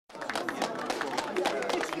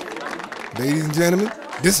Ladies and gentlemen,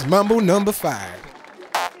 this is Mambo number 5.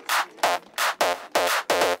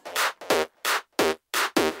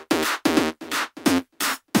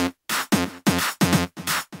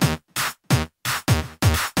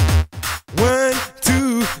 One,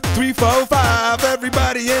 two, three, four, five.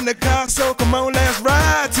 Everybody in the car, so come on, let's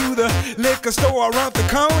ride to the liquor store around the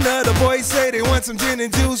corner. The boys say they want some gin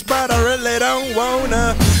and juice, but I really don't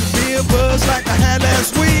wanna be a buzz like I had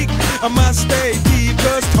last week. I must stay deep,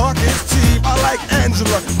 cause talk is cheap. I like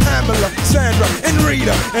Angela, Pamela, Sandra, and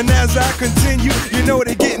Rita. And as I continue, you know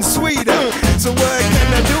they're getting sweeter. So what can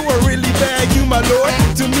I do? I really bag you, my lord.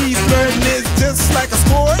 To me, flirting is just like a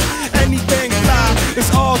sport. Anything fly, it's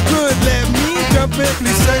all good. Let me jump in,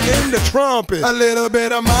 please sing the trumpet. A little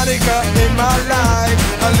bit of Monica in my life,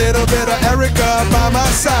 a little bit of Erica by my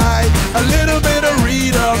side, a little bit of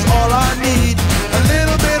Rita's all I need, a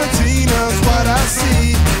little bit of Tina's what I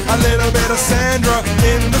see, a little bit of Sandra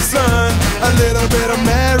in the sun, a little bit of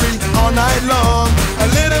Mary all night long, a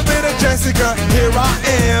little bit of Jessica, here I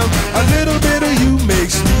am, a little bit of you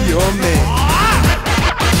makes me your man.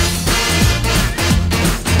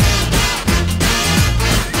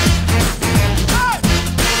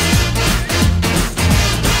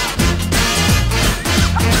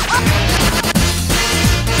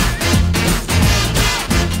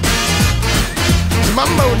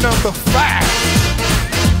 Mambo number 5.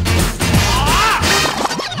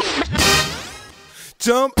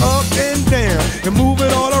 Jump up and down and move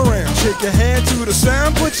it all around. Shake your hand to the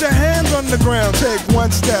sound, put your hands on the ground. Take one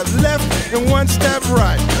step left and one step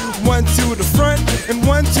right. One to the front and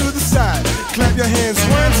one to the side. Clap your hands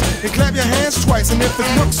once and clap your hands twice. And if it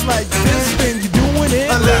looks like this, then you're doing it.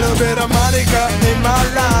 A little bit of Monica in my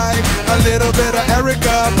life, a little bit of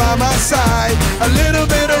Erica by my side, a little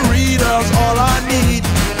bit of Rita's all I need,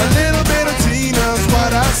 a little bit of Tina's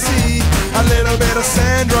what I see, a little bit of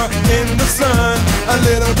Sandra in the sun, a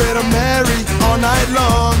little bit of Mary all night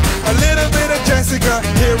long, a little bit of Jessica,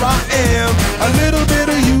 here I am, a little bit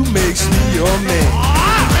of you makes me your man.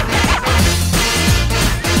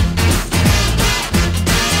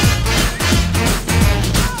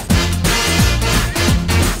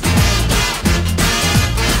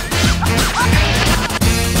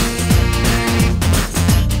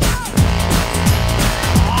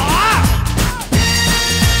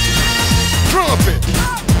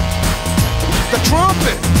 The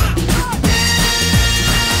trumpet.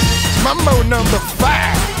 Mambo number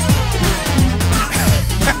 5.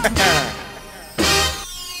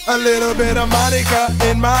 A little bit of Monica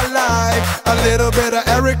in my life, a little bit of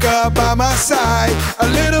Erica by my side, a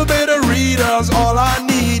little bit of Rita's all I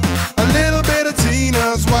need, a little bit of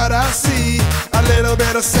Tina's what I see, a little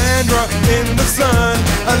bit of Sandra in the sun,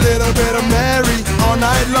 a little bit of Mary all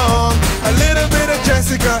night long, a little bit of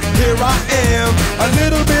Jessica, here I am, a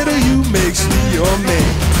little bit of you makes me your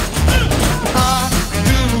man. I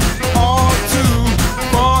do all to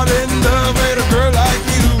fall in love with a girl like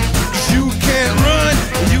you, 'cause you can't run,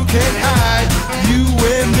 you can't hide, you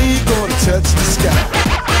and me gonna touch the sky.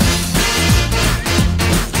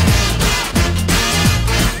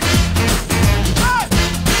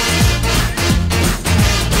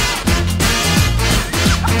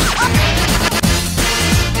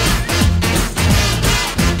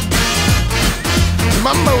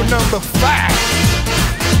 Mambo number 5.